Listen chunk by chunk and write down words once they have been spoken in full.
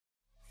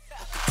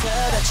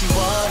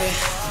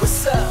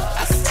What's up?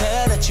 I can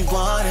tell that you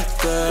want it,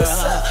 girl.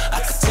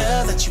 I can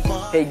tell that you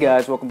want it. Hey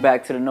guys, welcome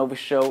back to the Nova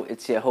Show.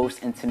 It's your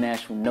host,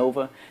 International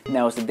Nova.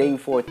 Now it's the day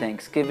before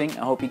Thanksgiving.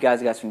 I hope you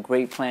guys got some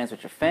great plans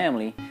with your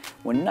family.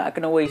 We're not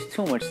going to waste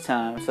too much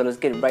time, so let's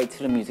get right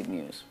to the music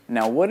news.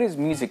 Now, what is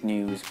music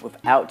news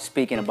without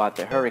speaking about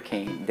the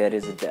hurricane that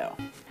is Adele?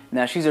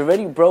 Now, she's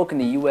already broken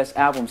the US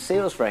album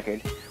sales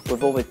record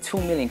with over 2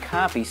 million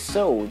copies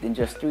sold in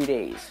just 3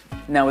 days.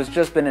 Now, it's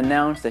just been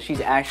announced that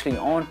she's actually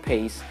on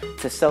pace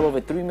to sell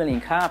over 3 million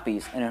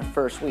copies in her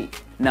first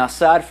week. Now,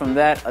 aside from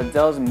that,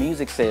 Adele's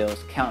music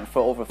sales count for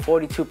over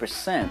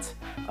 42%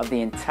 of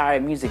the entire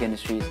music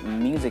industry's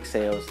music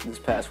sales this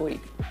past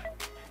week.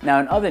 Now,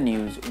 in other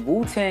news,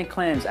 Wu-Tang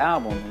Clan's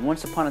album,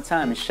 Once Upon a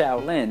Time in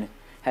Shaolin,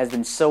 has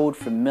been sold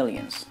for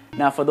millions.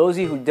 Now, for those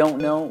of you who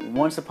don't know,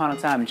 Once Upon a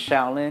Time in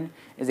Shaolin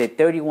is a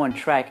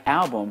 31-track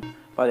album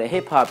by the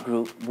hip-hop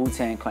group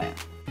Wu-Tang Clan.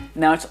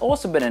 Now, it's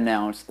also been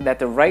announced that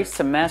the rights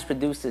to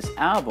mass-produce this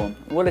album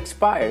will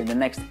expire in the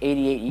next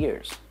 88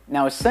 years.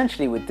 Now,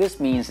 essentially what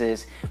this means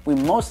is we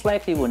most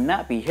likely will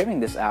not be hearing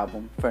this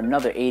album for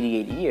another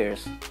 88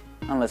 years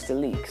unless it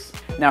leaks.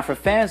 Now, for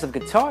fans of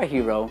Guitar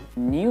Hero,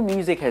 new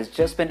music has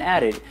just been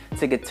added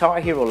to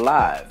Guitar Hero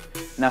Live.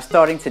 Now,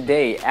 starting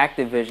today,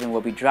 Activision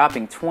will be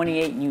dropping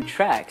 28 new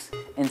tracks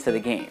into the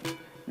game.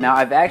 Now,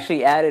 I've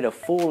actually added a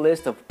full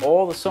list of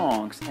all the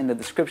songs in the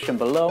description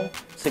below,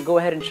 so go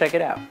ahead and check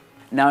it out.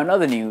 Now, in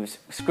other news,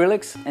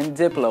 Skrillex and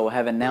Diplo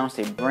have announced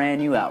a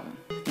brand new album.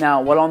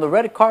 Now, while on the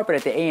red carpet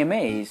at the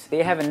AMAs,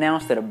 they have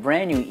announced that a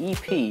brand new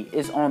EP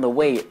is on the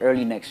way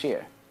early next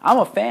year. I'm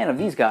a fan of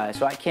these guys,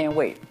 so I can't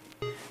wait.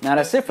 Now,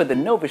 that's it for the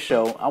Nova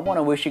Show. I want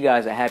to wish you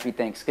guys a happy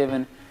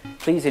Thanksgiving.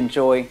 Please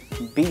enjoy,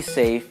 be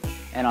safe,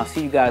 and I'll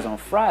see you guys on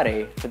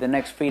Friday for the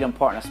next Freedom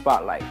Partner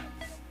Spotlight.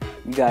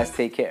 You guys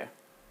take care.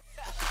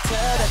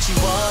 Tell that you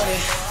want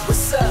it.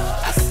 What's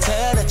up? I can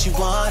tell that you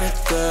want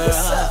it, girl.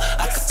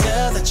 I can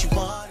tell that you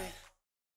want it.